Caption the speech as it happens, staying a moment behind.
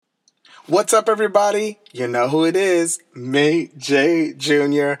What's up, everybody? You know who it is, me, Jay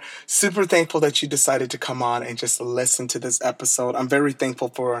Jr. Super thankful that you decided to come on and just listen to this episode. I'm very thankful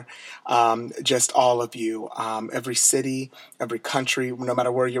for just all of you, every city, every country, no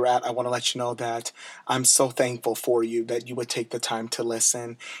matter where you're at. I want to let you know that I'm so thankful for you that you would take the time to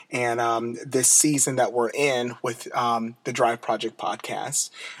listen. And this season that we're in with the Drive Project podcast,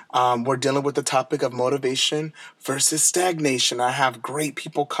 we're dealing with the topic of motivation versus stagnation. I have great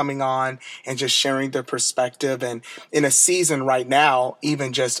people coming on and just sharing their perspective. And in a season right now,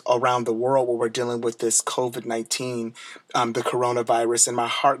 even just around the world where we're dealing with this COVID-19, the coronavirus, and my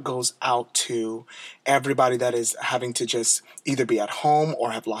heart goes out to everybody that is having to just either be at home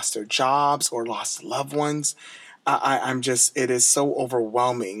or have lost their jobs or lost loved ones. I'm just, it is so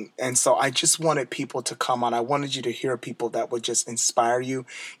overwhelming. And so I just wanted people to come on. I wanted you to hear people that would just inspire you,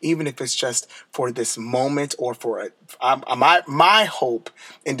 even if it's just for this moment or for my hope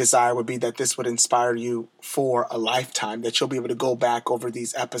and desire would be that this would inspire you for a lifetime, that you'll be able to go back over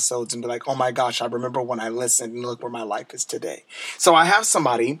these episodes and be like, oh my gosh, I remember when I listened and look where my life is today. So I have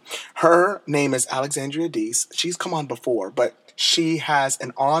somebody, her name is Alexandria Deese. She's come on before, but she has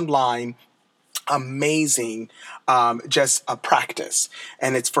an online amazing just a practice,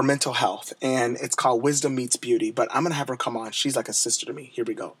 and it's for mental health, and it's called Wisdom Meets Beauty. But I'm gonna have her come on. She's like a sister to me. Here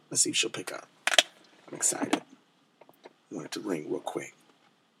we go. Let's see if she'll pick up. I'm excited. I want it to ring real quick.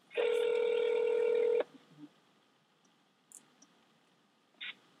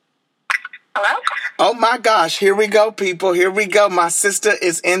 Hello? Oh my gosh, here we go, people. Here we go. My sister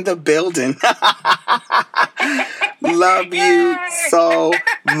is in the building. Love you so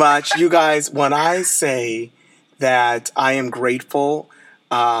much. You guys, when I say that I am grateful,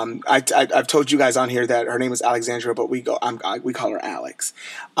 I've told you guys on here that her name is Alexandra, but we call her Alex.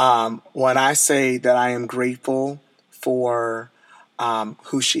 When I say that I am grateful for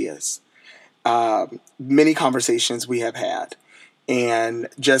who she is, many conversations we have had, and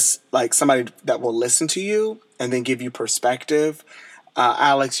just like somebody that will listen to you and then give you perspective.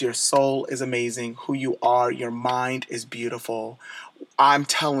 Alex, your soul is amazing. Who you are, your mind is beautiful. I'm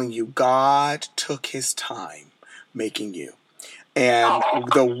telling you, God took his time making you. And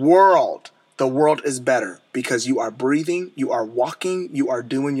the world is better because you are breathing, you are walking, you are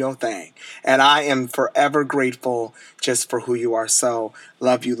doing your thing. And I am forever grateful just for who you are. So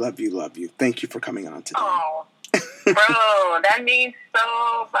love you, love you, love you. Thank you for coming on today. Oh, bro, that means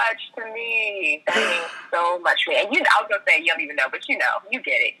so much to me. That means so much to me. And I was going to say, you don't even know, but you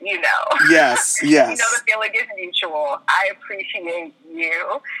get it. Yes. The feeling is mutual. I appreciate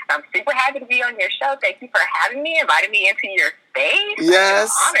you. I'm super happy to be on your show. Thank you for having me, inviting me into your space.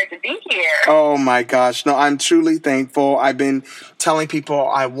 Yes. I'm honored to be here. Oh my gosh. No, I'm truly thankful. I've been telling people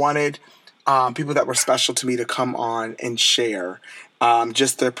I wanted people that were special to me to come on and share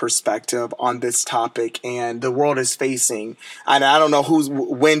just their perspective on this topic. And the world is facing, and I don't know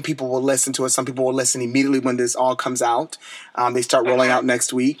when people will listen to it. Some people will listen immediately when this all comes out. They start rolling out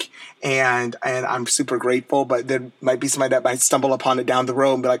next week, and I'm super grateful. But there might be somebody that might stumble upon it down the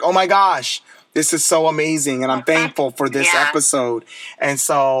road and be like, "Oh my gosh, this is so amazing," and I'm thankful for this episode. And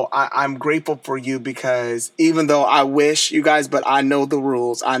so I'm grateful for you because even though I wish you guys, but I know the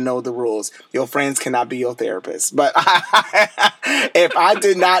rules. Your friends cannot be your therapist. But if I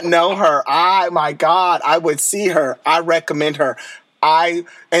did not know her, my God, I would see her. I recommend her.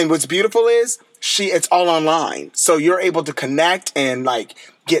 And what's beautiful is it's all online. So you're able to connect and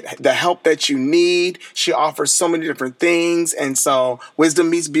get the help that you need. She offers so many different things. And so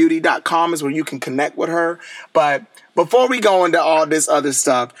wisdommeetsbeauty.com is where you can connect with her. But before we go into all this other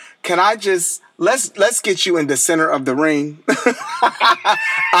stuff, can I just, let's get you in the center of the ring.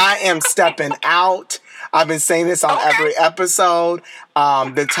 I am stepping out. I've been saying this on every episode.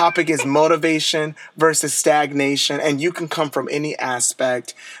 The topic is motivation versus stagnation, and you can come from any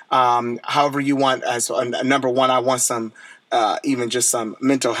aspect, however you want. As number one, I want some, even just some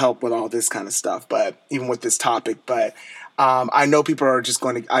mental help with all this kind of stuff. But even with this topic, I know people are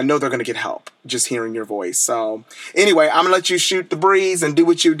I know they're going to get help just hearing your voice. So anyway, I'm going to let you shoot the breeze and do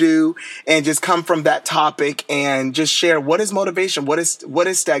what you do and just come from that topic and just share what is motivation? What is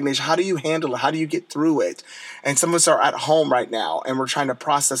stagnation? How do you handle it? How do you get through it? And some of us are at home right now and we're trying to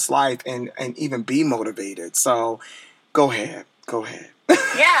process life and even be motivated. So go ahead.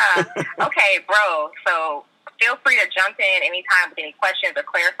 Yeah. Okay, bro. So feel free to jump in anytime with any questions or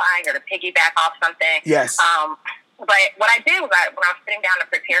clarifying or to piggyback off something. Yes. But what I did was when I was sitting down to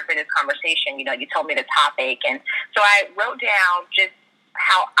prepare for this conversation, you told me the topic. And so I wrote down just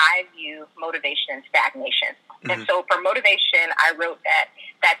how I view motivation and stagnation. Mm-hmm. And so for motivation, I wrote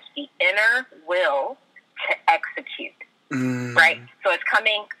that's the inner will to execute, right? So it's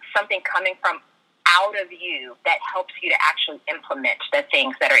coming something coming from out of you that helps you to actually implement the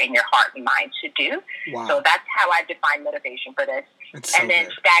things that are in your heart and mind to do. Wow. So that's how I define motivation for this. So and then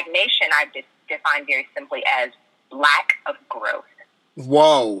good. Stagnation, I just define very simply as lack of growth.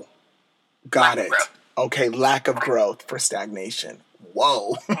 Whoa. Got Lack it. Okay, lack of growth for stagnation.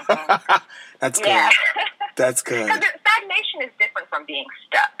 Whoa. Mm-hmm. That's good. Yeah. That's good. Because stagnation is different from being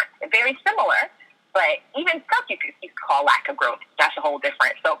stuck. Very similar, but even stuck you could call lack of growth. That's a whole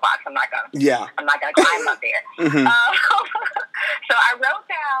different soapbox. I'm not gonna climb up there. Mm-hmm. So I wrote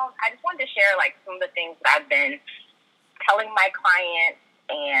down. I just wanted to share like some of the things that I've been telling my clients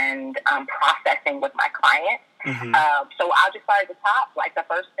and processing with my clients. Mm-hmm. So I'll just start at the top. Like the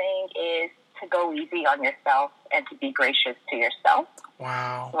first thing is to go easy on yourself and to be gracious to yourself.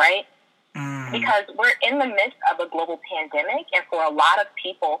 Wow. Right? Mm. Because we're in the midst of a global pandemic, and for a lot of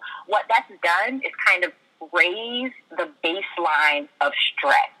people, what that's done is kind of raise the baseline of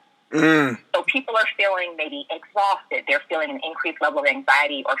stress. Mm. So people are feeling maybe exhausted. They're feeling an increased level of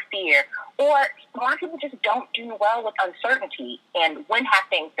anxiety or fear. Or a lot of people just don't do well with uncertainty. And when have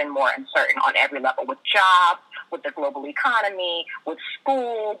things been more uncertain on every level? With jobs, with the global economy, with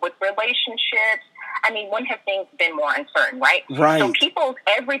school, with relationships. I mean, when have things been more uncertain, right? Right. So people's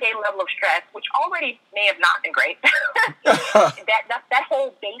everyday level of stress, which already may have not been great, that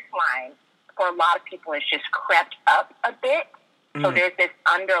whole baseline for a lot of people has just crept up a bit. So there's this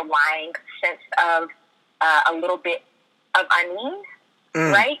underlying sense of a little bit of unease,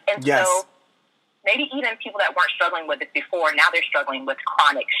 right? And yes. so maybe even people that weren't struggling with it before, now they're struggling with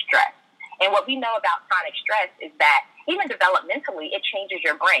chronic stress. And what we know about chronic stress is that even developmentally, it changes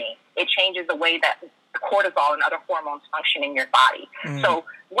your brain. It changes the way that cortisol and other hormones function in your body. So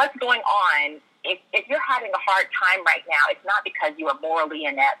what's going on, if you're having a hard time right now, it's not because you are morally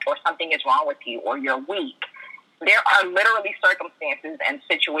inept or something is wrong with you or you're weak. There are literally circumstances and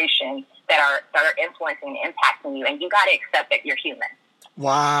situations that are influencing and impacting you, and you got to accept that you're human.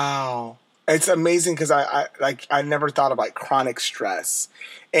 Wow. It's amazing because I never thought of like chronic stress.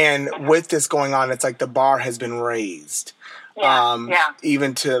 And with this going on, it's like the bar has been raised.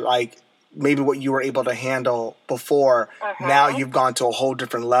 Even to like maybe what you were able to handle before, now you've gone to a whole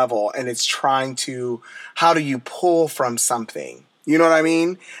different level, and it's trying to, how do you pull from something? You know what I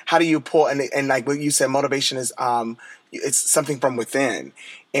mean? How do you pull? And like what you said, motivation is it's something from within,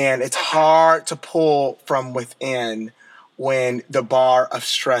 and it's hard to pull from within when the bar of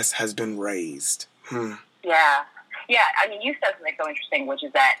stress has been raised. Yeah. I mean, you said something so interesting, which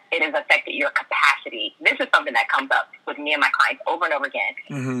is that it has affected your capacity. This is something that comes up with me and my clients over and over again.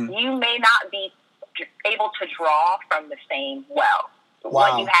 You may not be able to draw from the same well.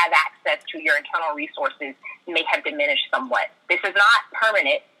 Wow. When you have access to your internal resources may have diminished somewhat. This is not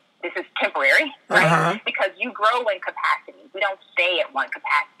permanent. This is temporary, right? Because you grow in capacity. We don't stay at one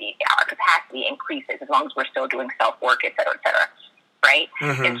capacity. Our capacity increases as long as we're still doing self-work, et cetera, right?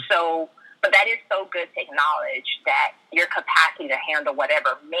 And so, but that is so good to acknowledge that your capacity to handle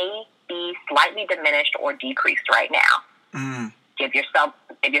whatever may be slightly diminished or decreased right now. Give yourself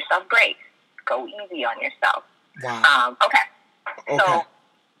grace. Go easy on yourself. Wow. Okay. So,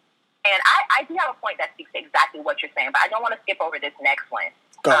 and I do have a point that speaks to exactly what you're saying, but I don't want to skip over this next one.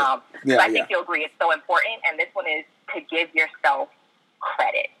 I think you'll agree it's so important, and this one is to give yourself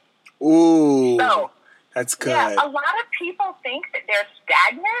credit. Ooh, so, that's good. Yeah, a lot of people think that they're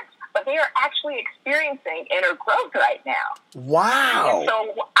stagnant, but they are actually experiencing inner growth right now. Wow. And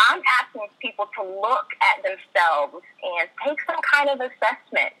so I'm asking people to look at themselves and take some kind of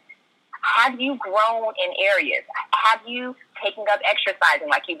assessment. Have you grown in areas? Have you taken up exercising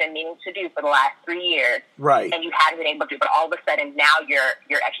like you've been meaning to do for the last 3 years? Right. And you haven't been able to, but all of a sudden now you're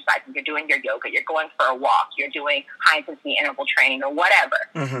exercising, you're doing your yoga, you're going for a walk, you're doing high intensity interval training or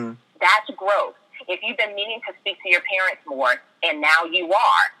whatever. That's growth. If you've been meaning to speak to your parents more and now you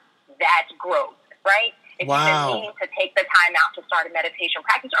are, that's growth, right? If you've been meaning to take the time out to start a meditation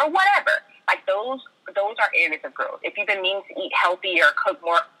practice or whatever, like those are areas of growth. If you've been meaning to eat healthy or cook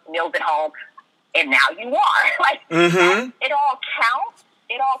more meals at home, and now you are, like it all counts.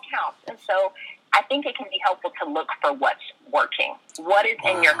 It all counts. And so I think it can be helpful to look for what's working, what is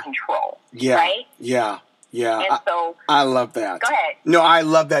in your control, right? Yeah. And so I love that. Go ahead. No, I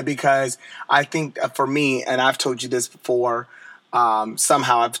love that because I think for me, and I've told you this before,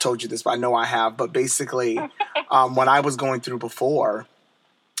 somehow I've told you this, but I know I have, but basically when I was going through before,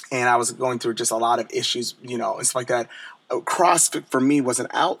 and I was going through just a lot of issues, it's like that. CrossFit for me was an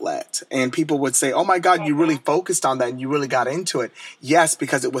outlet, and people would say, "Oh my God, you really focused on that and you really got into it." Yes,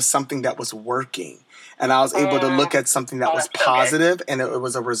 because it was something that was working. and I was able to look at something that was that's so positive, and it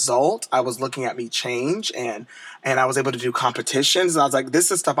was a result. I was looking at me change, and I was able to do competitions, and I was like,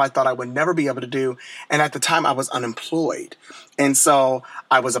 this is stuff I thought I would never be able to do. And at the time, I was unemployed, and so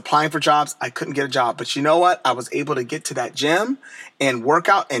I was applying for jobs. I couldn't get a job, but you know what? I was able to get to that gym and work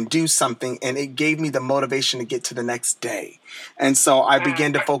out and do something, and it gave me the motivation to get to the next day. And so I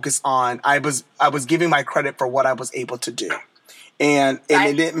began to focus on. I was giving my credit for what I was able to do, and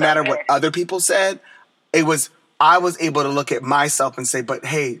it didn't matter what other people said. I was able to look at myself and say, but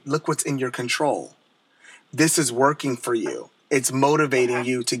hey, look what's in your control. This is working for you. It's motivating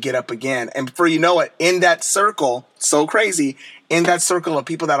you to get up again. And for you know what, in that circle, so crazy, in that circle of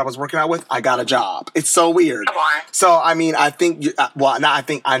people that I was working out with, I got a job. It's so weird. So, I mean, I think,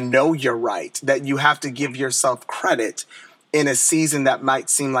 I know you're right, that you have to give yourself credit in a season that might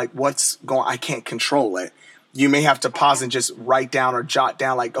seem like I can't control it. You may have to pause and just write down or jot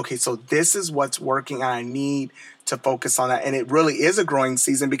down like, okay, so this is what's working and I need to focus on that. And it really is a growing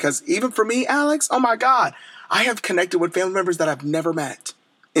season because even for me, Alex, oh my God, I have connected with family members that I've never met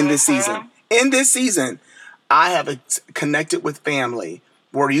in this season. In this season, I have connected with family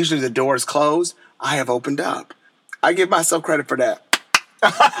where usually the door is closed. I have opened up. I give myself credit for that.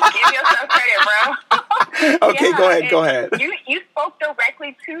 Give yourself credit, bro. Okay, yeah, go ahead. You spoke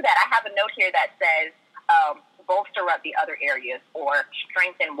directly to that. I have a note here that says, bolster up the other areas or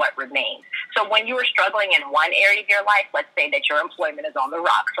strengthen what remains. So when you are struggling in one area of your life, let's say that your employment is on the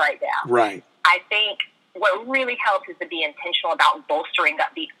rocks right now. Right. I think what really helps is to be intentional about bolstering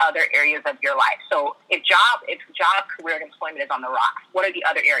up the other areas of your life. So if job, career, and employment is on the rocks, what are the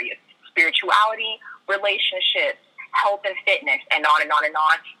other areas? Spirituality, relationships, health and fitness, and on and on and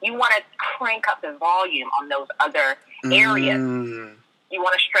on. You want to crank up the volume on those other areas. You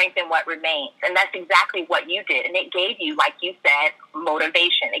want to strengthen what remains. And that's exactly what you did. And it gave you, like you said,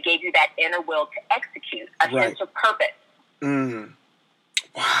 motivation. It gave you that inner will to execute, a sense of purpose.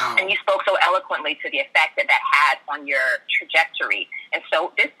 Wow. And you spoke so eloquently to the effect that had on your trajectory. And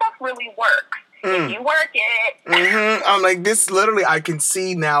so this stuff really works. If you work it. I'm like, this literally, I can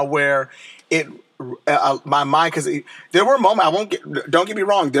see now where it, my mind, because there were moments, don't get me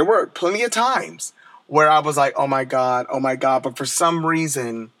wrong, there were plenty of times where I was like, oh my God. But for some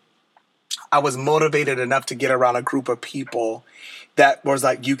reason, I was motivated enough to get around a group of people that was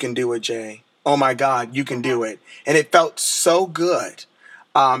like, you can do it, Jay. Oh my God, you can do it. And it felt so good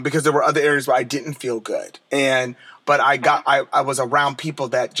because there were other areas where I didn't feel good. But I was around people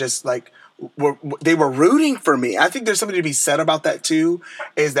that just like, they were rooting for me. I think there's something to be said about that too,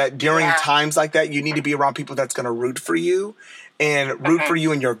 is that during times like that, you need to be around people that's going to root for you and root for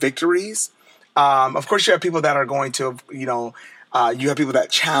you in your victories. Of course, you have people that are going to, you have people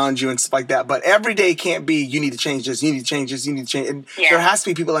that challenge you and stuff like that. But every day can't be, you need to change this, you need to change this, you need to change. And there has to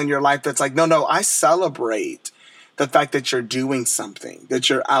be people in your life that's like, no, I celebrate the fact that you're doing something, that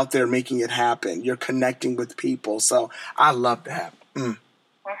you're out there making it happen. You're connecting with people. So I love that.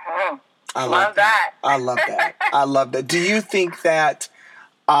 I love that. I love that. I love that. Do you think that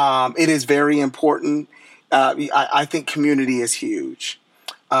it is very important? I think community is huge.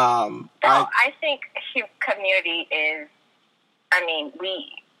 I think community is,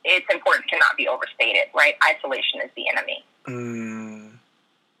 it's important to not be overstated, right? Isolation is the enemy.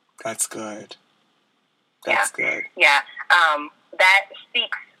 That's good. That's good. Yeah. That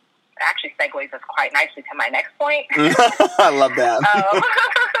actually segues us quite nicely to my next point. I love that.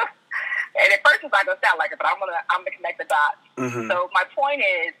 And at first it's not going to sound like it, but I'm gonna connect the dots. So my point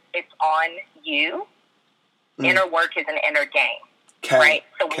is, it's on you. Inner work is an inner game. Right?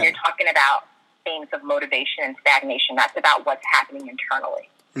 So when you're talking about themes of motivation and stagnation, that's about what's happening internally.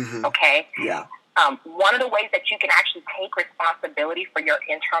 Okay? Yeah. One of the ways that you can actually take responsibility for your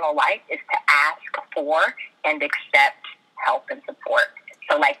internal life is to ask for and accept help and support.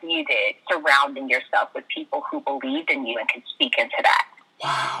 So like you did, surrounding yourself with people who believed in you and can speak into that.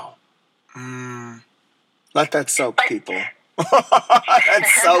 Wow. Let that soak, people.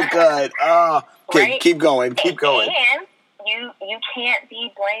 That's so good. Oh, okay, right? Keep going. And you can't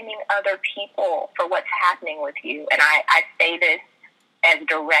be blaming other people for what's happening with you. And I say this as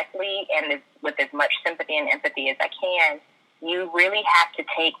directly and with as much sympathy and empathy as I can. You really have to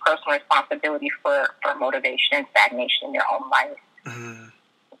take personal responsibility for motivation and stagnation in your own life.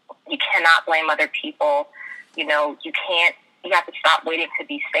 You cannot blame other people. You have to stop waiting to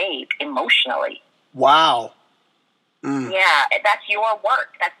be saved emotionally. Wow. Yeah, that's your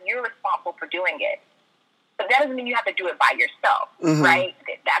work. You're responsible for doing it. But that doesn't mean you have to do it by yourself, right?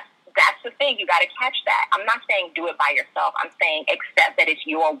 That's the thing. You got to catch that. I'm not saying do it by yourself. I'm saying accept that it's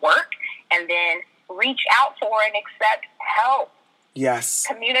your work and then reach out for and accept help. Yes.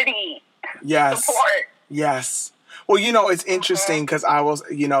 Community. Yes. Support. Yes. Well, it's interesting because I was,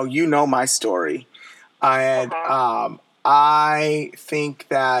 my story. And I think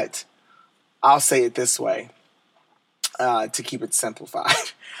that I'll say it this way to keep it simplified.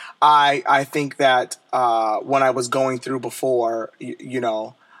 I think that when I was going through before,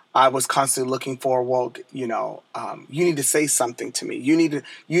 I was constantly looking for, well, you need to say something to me. You need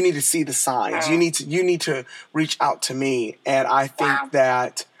to see the signs. You need to reach out to me. And I think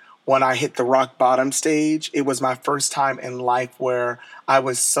that when I hit the rock bottom stage, it was my first time in life where I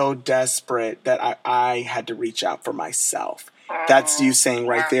was so desperate that I had to reach out for myself. That's you saying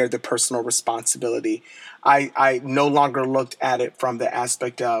right there, the personal responsibility. I no longer looked at it from the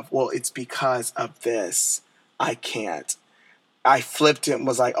aspect of, well, it's because of this I can't. I flipped it and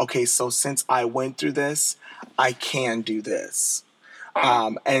was like, okay, so since I went through this, I can do this.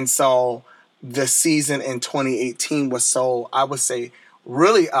 And so the season in 2018 was so, I would say,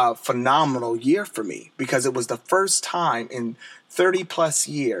 really a phenomenal year for me because it was the first time in 30 plus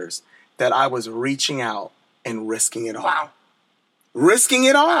years that I was reaching out and risking it all. Wow. Risking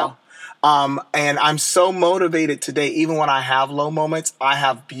it all. And I'm so motivated today. Even when I have low moments, I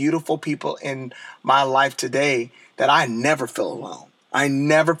have beautiful people in my life today that I never feel alone. I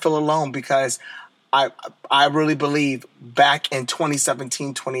never feel alone because I really believe back in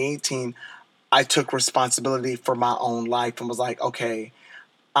 2017, 2018, I took responsibility for my own life and was like, okay,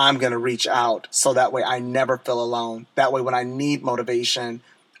 I'm going to reach out so that way I never feel alone. That way when I need motivation,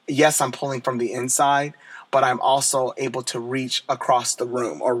 yes, I'm pulling from the inside, but I'm also able to reach across the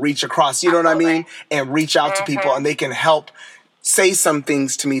room or reach across, you know what I mean? And reach out to people and they can help say some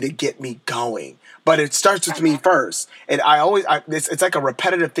things to me to get me going. But it starts with me first. And it's like a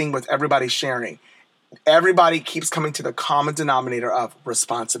repetitive thing with everybody sharing. Everybody keeps coming to the common denominator of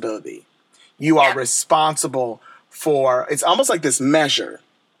responsibility. You are responsible for, it's almost like this measure.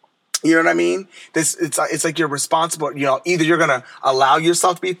 You know what I mean? It's like you're responsible. Either you're gonna allow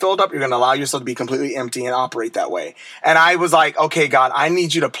yourself to be filled up, you're gonna allow yourself to be completely empty and operate that way. And I was like, okay, God, I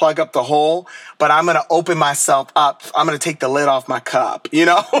need you to plug up the hole, but I'm gonna open myself up. I'm gonna take the lid off my cup,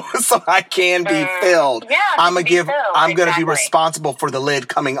 so I can be filled. Yeah, I'm gonna be responsible for the lid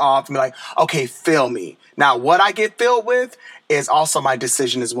coming off and be like, okay, fill me. Now, what I get filled with is also my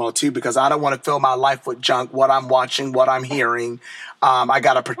decision as well, too, because I don't want to fill my life with junk, what I'm watching, what I'm hearing. I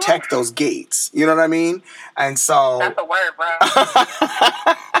got to protect those gates. You know what I mean? And so... That's a word, bro.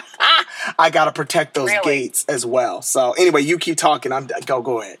 I got to protect those gates as well. So anyway, you keep talking.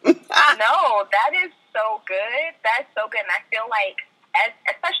 Go ahead. No, that is so good. That's so good. And I feel like,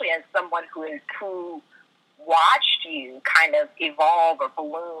 especially as someone who watched you kind of evolve or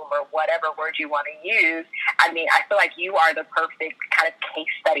bloom or whatever word you want to use, I mean, I feel like you are the perfect kind of case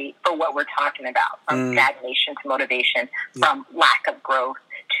study for what we're talking about, from stagnation to motivation, from lack of growth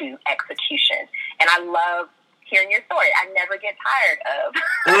to execution. And I love hearing your story. I never get tired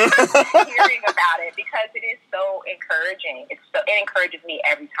of hearing about it because it is so encouraging. It encourages me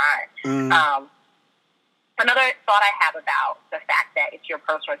every time. Another thought I have about the fact that it's your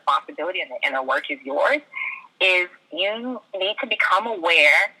personal responsibility and the inner work is yours is you need to become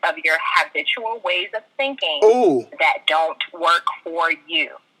aware of your habitual ways of thinking that don't work for you.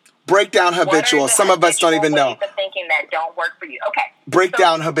 Break down habitual. Some of us don't even know. Ways of thinking that don't work for you. Okay. Break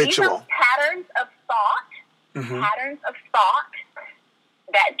down habitual. These are patterns of thought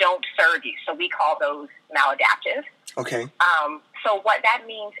that don't serve you. So we call those maladaptive. Okay. So what that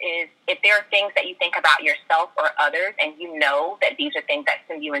means is if there are things that you think about yourself or others and you know that these are things that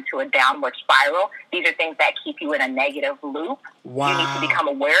send you into a downward spiral, these are things that keep you in a negative loop, you need to become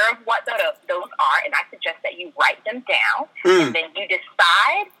aware of what those are, and I suggest that you write them down, and then you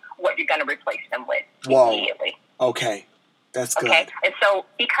decide what you're going to replace them with immediately. Okay. That's good. Okay, and so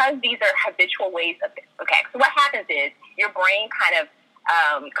because these are habitual ways of... Okay, so what happens is your brain kind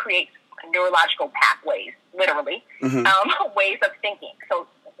of creates neurological pathways, literally, ways of thinking. So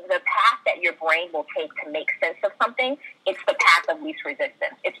the path that your brain will take to make sense of something, it's the path of least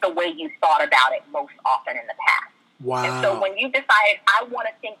resistance. It's the way you thought about it most often in the past. Wow. And so when you decide, I want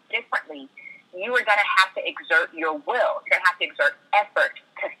to think differently, you are going to have to exert your will. You're going to have to exert effort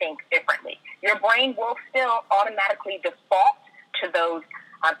to think differently. Your brain will still automatically default to those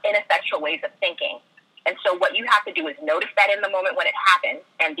ineffectual ways of thinking. And so what you have to do is notice that in the moment when it happens,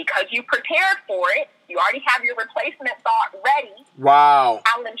 and because you prepared for it, you already have your replacement thought ready. Wow.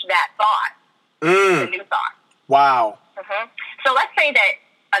 Challenge that thought. The new thought. Wow. So let's say that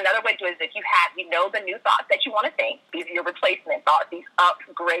another way to do it is if you know the new thoughts that you want to think. These are your replacement thoughts, these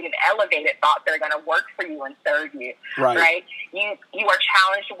upgraded, elevated thoughts that are going to work for you and serve you. Right? You are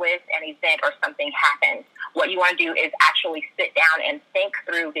challenged with an event or something happens. What you want to do is actually sit down and think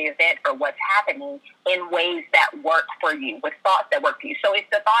through the event or what's happening in ways that work for you, with thoughts that work for you. So if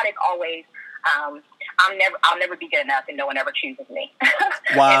the thought is always, I'll never be good enough and no one ever chooses me.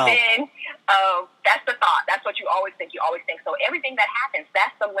 Wow. And then that's the thought. That's what you always think. You always think. So everything that happens,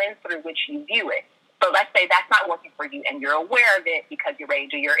 that's the lens through which you view it. So let's say that's not working for you and you're aware of it because you're ready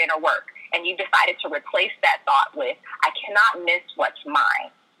to do your inner work. And you decided to replace that thought with, I cannot miss what's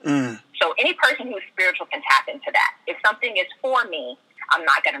mine. So any person who's spiritual can tap into that. If something is for me, I'm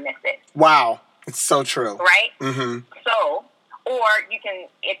not going to miss it. Wow. It's so true. Right? Mm-hmm. So, or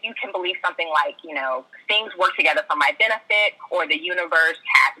if you can believe something like, things work together for my benefit, or the universe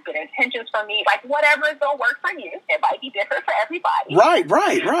has good intentions for me, like whatever is going to work for you. It might be different for everybody. Right.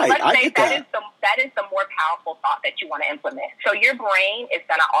 Let's say that is the more powerful thought that you want to implement. So your brain is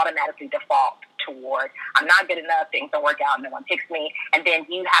going to automatically default toward, I'm not good enough, things don't work out, no one picks me. And then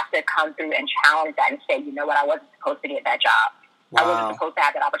you have to come through and challenge that and say, you know what, I wasn't supposed to get that job. Wow. I wasn't supposed to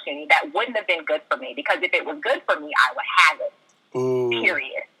have that opportunity. That wouldn't have been good for me, because if it was good for me, I would have it. Ooh.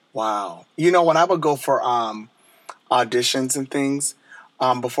 Period. Wow. When I would go for auditions and things,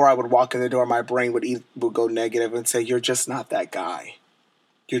 before I would walk in the door, my brain would go negative and say, you're just not that guy.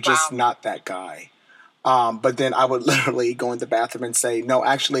 You're just not that guy. But then I would literally go in the bathroom and say, no,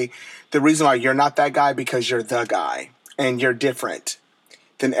 actually, the reason why you're not that guy, because you're the guy and you're different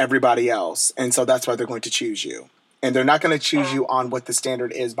than everybody else. And so that's why they're going to choose you. And they're not going to choose you on what the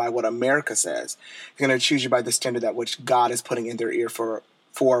standard is by what America says. They're going to choose you by the standard that which God is putting in their ear for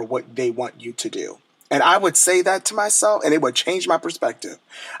what they want you to do. And I would say that to myself, and it would change my perspective.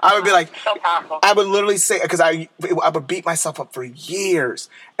 I would be like, so powerful. I would literally say, because I would beat myself up for years,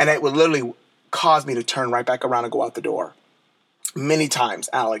 and it would literally cause me to turn right back around and go out the door. Many times,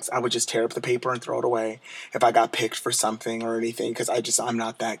 Alex, I would just tear up the paper and throw it away if I got picked for something or anything, because I'm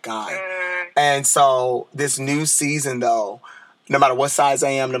not that guy. And so this new season, though, no matter what size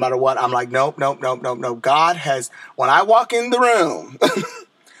I am, no matter what, I'm like, nope. God has, when I walk in the room,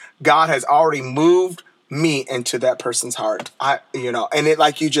 God has already moved me into that person's heart. And it,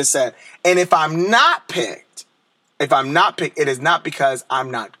 like you just said, and if I'm not picked, it is not because I'm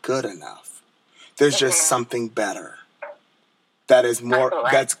not good enough. There's just something better that is more,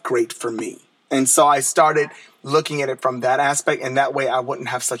 that's great for me. And so I started looking at it from that aspect, and that way I wouldn't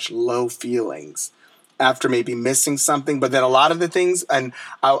have such low feelings after maybe missing something. But then a lot of the things, and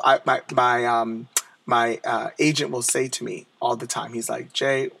my agent will say to me all the time, he's like,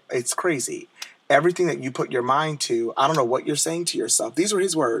 Jay, it's crazy. Everything that you put your mind to, I don't know what you're saying to yourself. These were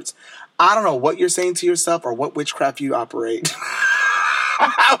his words. I don't know what you're saying to yourself or what witchcraft you operate.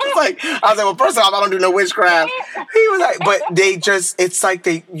 I was like, well, first off, I don't do no witchcraft. He was like, but it's like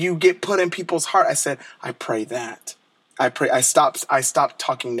you get put in people's heart. I said, I pray that. I stopped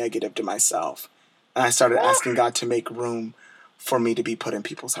talking negative to myself. And I started asking God to make room for me to be put in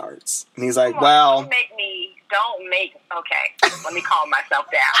people's hearts. And he's like, well. Okay, let me calm myself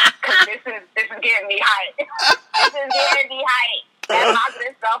down. Because this is getting me hyped. This is getting me hyped. That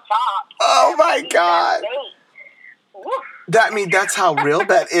positive self-talk. Oh my God. That's how real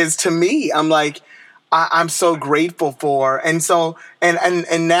that is to me. I'm like, I'm so grateful for, and so,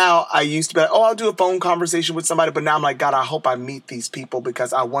 and now I used to be like, I'll do a phone conversation with somebody, but now I'm like, God, I hope I meet these people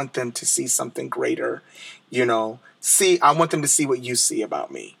because I want them to see something greater, I want them to see what you see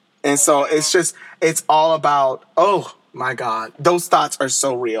about me. And so it's all about, oh my God, those thoughts are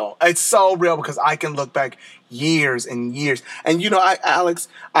so real. It's so real because I can look back years and years. And Alex,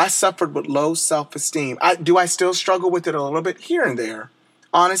 I suffered with low self-esteem. Do I still struggle with it a little bit here and there?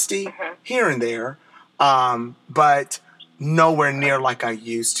 Honesty, here and there. But nowhere near like I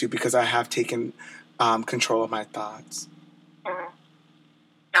used to because I have taken control of my thoughts.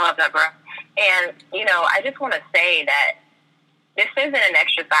 I love that, bro. And, I just want to say that this isn't an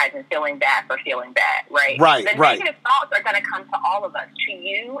exercise in feeling bad for feeling bad, right? Right, the negative thoughts are going to come to all of us. To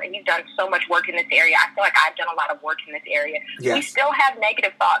you, and you've done so much work in this area. I feel like I've done a lot of work in this area. Yes. We still have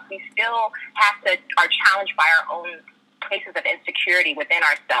negative thoughts. We still are challenged by our own places of insecurity within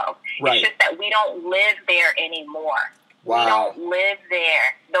ourselves. Right. It's just that we don't live there anymore. Wow. We don't live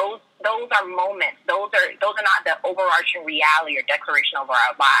there. Those are moments. Those are not the overarching reality or declaration over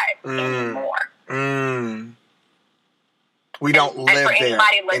our lives anymore. We don't live there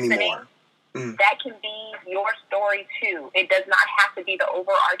anymore. That can be your story too. It does not have to be the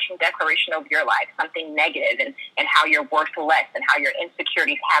overarching declaration of your life, something negative and how you're worth less and how your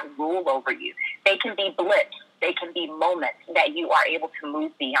insecurities have rule over you. They can be blips. they can be moments that you are able to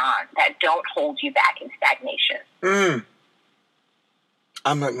move beyond, that don't hold you back in stagnation.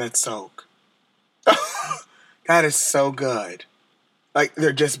 I'm letting that soak. That is so good. Like,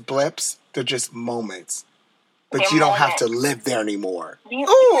 they're just blips. They're just moments. But you don't have to live there anymore. You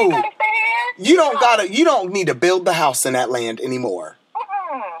gotta stay there. You don't need to build the house in that land anymore.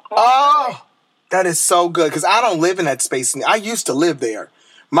 Oh, that is so good. Because I don't live in that space. I used to live there.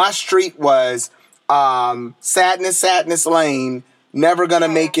 My street was Sadness Lane, Never Gonna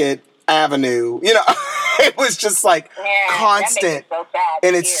Make It Avenue. You know, it was just like constant. So sad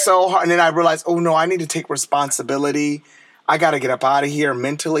and it's so hard. And then I realized, oh no, I need to take responsibility. I got to get up out of here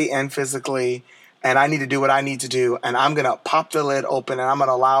mentally and physically. And I need to do what I need to do. And I'm going to pop the lid open and I'm going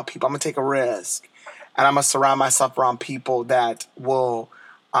to allow people, I'm going to take a risk. And I'm going to surround myself around people that will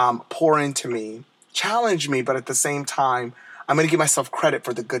pour into me, challenge me, but at the same time, I'm going to give myself credit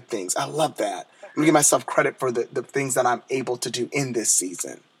for the good things. I love that. I'm going to give myself credit for the things that I'm able to do in this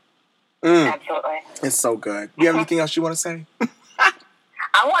season. Absolutely. It's so good. You have anything else you want to say?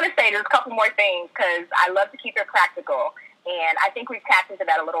 I want to say there's a couple more things because I love to keep it practical. And I think we've tapped into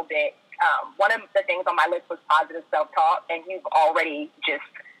that a little bit. One of the things on my list was positive self-talk, and you've already just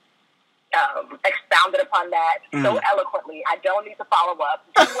expounded upon that so eloquently. I don't need to follow up.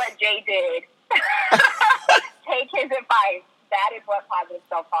 Do what Jay did. Take his advice. That is what positive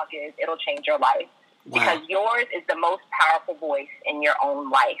self-talk is. It'll change your life. Wow. Because yours is the most powerful voice in your own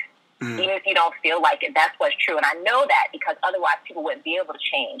life. Even if you don't feel like it, that's what's true. And I know that because otherwise people wouldn't be able to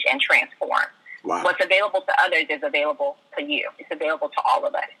change and transform. Wow. What's available to others is available to you. It's available to all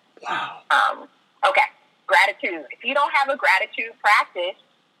of us. Wow. Okay. Gratitude. If you don't have a gratitude practice,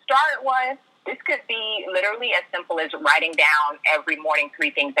 start one. This could be literally as simple as writing down every morning 3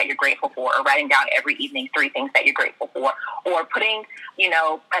 things that you're grateful for, or writing down every evening 3 things that you're grateful for, or putting, an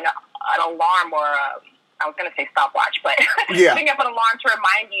alarm or I was going to say stopwatch, but putting up an alarm to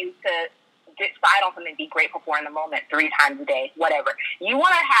remind you to decide on something to be grateful for in the moment 3 times a day, whatever. You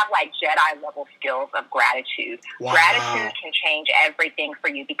want to have like Jedi level skills of gratitude. Wow. Gratitude can change everything for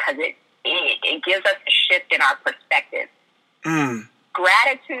you because it gives us a shift in our perspective.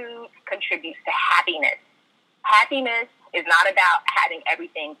 Gratitude contributes to happiness. Happiness is not about having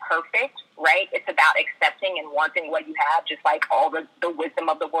everything perfect, right? It's about accepting and wanting what you have, just like all the wisdom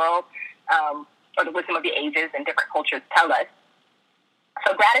of the world, or the wisdom of the ages and different cultures tell us.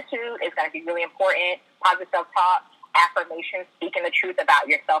 So gratitude is going to be really important. Positive self-talk, affirmations, speaking the truth about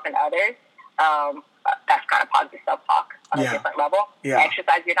yourself and others. That's kind of positive self-talk on a different level.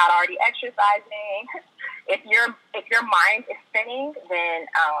 Exercise, you're not already exercising. If your mind is spinning, then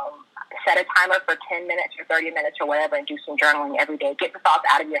set a timer for 10 minutes or 30 minutes or whatever and do some journaling every day. Get the thoughts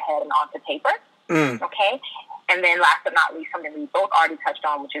out of your head and onto paper. Okay? And then last but not least, something we both already touched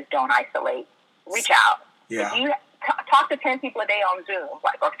on, which is don't isolate. Reach out. Yeah. If you talk to 10 people a day on Zoom,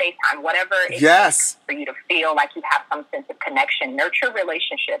 or FaceTime, whatever it takes for you to feel like you have some sense of connection. Nurture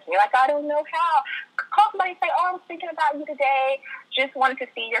relationships. And you're like, I don't know how. Call somebody and say, I'm thinking about you today. Just wanted to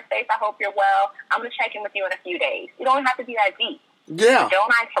see your face. I hope you're well. I'm going to check in with you in a few days. You don't have to be that deep. Yeah.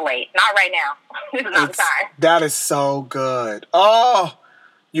 Don't isolate. Not right now. This is not the time. That is so good. Oh,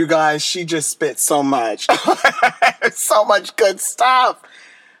 you guys, she just spit so much. So much good stuff.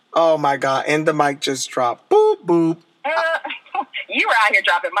 Oh, my God. And the mic just dropped. Boop, boop. You were out here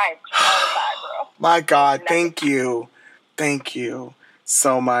dropping mics all the time, bro. My God. Thank you. Thank you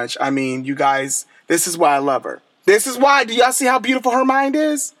so much. I mean, you guys, this is why I love her. This is why. Do y'all see how beautiful her mind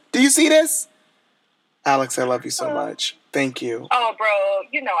is? Do you see this? Alex, I love you so much. Thank you. Oh, bro,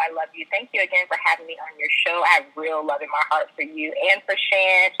 you know I love you. Thank you again for having me on your show. I have real love in my heart for you and for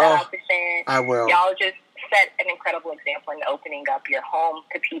Shan. Shout out to Shan. I will. Y'all just set an incredible example in opening up your home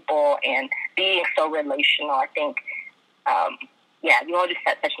to people and being so relational. I think, you all just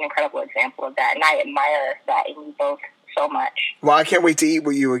set such an incredible example of that. And I admire that in you both so much. Well, I can't wait to eat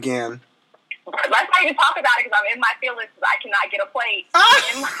with you again. Let's not even talk about it because I'm in my feelings. I cannot get a plate.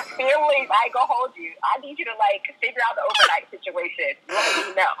 In my feelings, I ain't gonna hold you. I need you to figure out the overnight situation. Let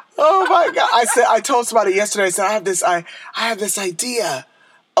me know. Oh my God! I told somebody yesterday. I said I have this idea.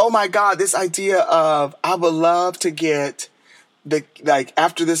 Oh my God! This idea of I would love to get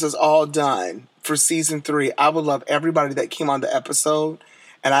after this is all done for season 3. I would love everybody that came on the episode,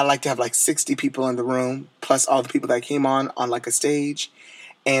 and I'd like to have 60 people in the room plus all the people that came on a stage.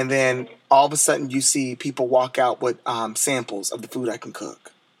 And then all of a sudden you see people walk out with samples of the food I can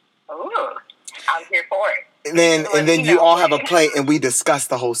cook. Ooh, I'm here for it. And then you all have a plate and we discuss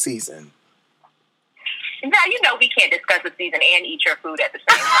the whole season. Now, we can't discuss the season and eat your food at the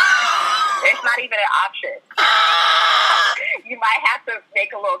same time. It's not even an option. You might have to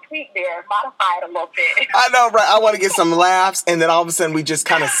make a little tweak there, modify it a little bit. I know, right? I want to get some laughs, and then all of a sudden we just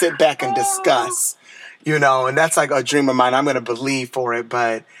kind of sit back and discuss, and that's like a dream of mine. I'm going to believe for it,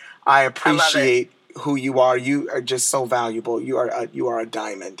 but I appreciate who you are. You are just so valuable. You are a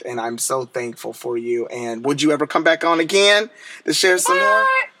diamond, and I'm so thankful for you. And would you ever come back on again to share some more?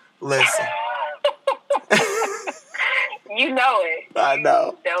 Listen. You know it. I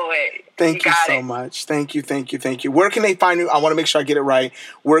know. You know it. Thank you so much. Thank you. Where can they find you? I want to make sure I get it right.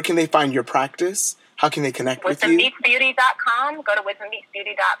 Where can they find your practice? How can they connect with you? WisdomMeetsBeauty.com. Go to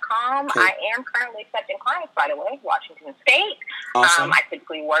WisdomMeetsBeauty.com. Okay. I am currently accepting clients, by the way, Washington State. Awesome. I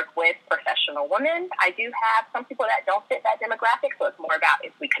typically work with professional women. I do have some people that don't fit that demographic, so it's more about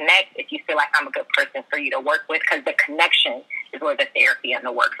if we connect, if you feel like I'm a good person for you to work with, because the connection is where the therapy and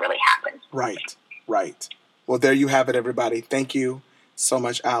the work really happens. Right. Well, there you have it, everybody. Thank you so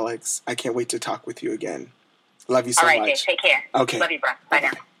much, Alex. I can't wait to talk with you again. Love you so much. All right, take care. Okay. Love you, bro. Bye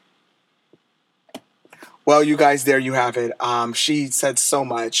now. Well, you guys, there you have it. She said so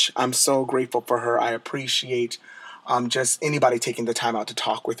much. I'm so grateful for her. I appreciate just anybody taking the time out to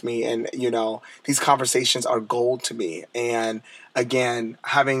talk with me. And, these conversations are gold to me. And again,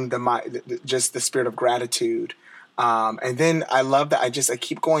 having just the spirit of gratitude. And then I love that I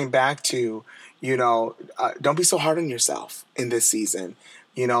keep going back to, don't be so hard on yourself in this season.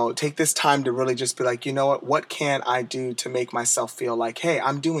 Take this time to really just be like, what can I do to make myself feel like, hey,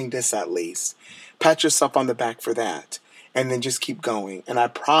 I'm doing this at least. Pat yourself on the back for that. And then just keep going. And I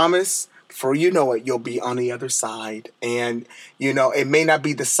promise, before you know it, you'll be on the other side. And, it may not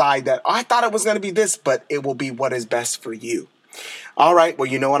be the side that, I thought it was going to be this, but it will be what is best for you. All right. Well,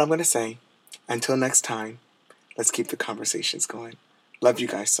 you know what I'm going to say. Until next time, let's keep the conversations going. Love you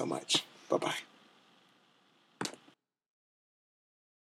guys so much. Bye-bye.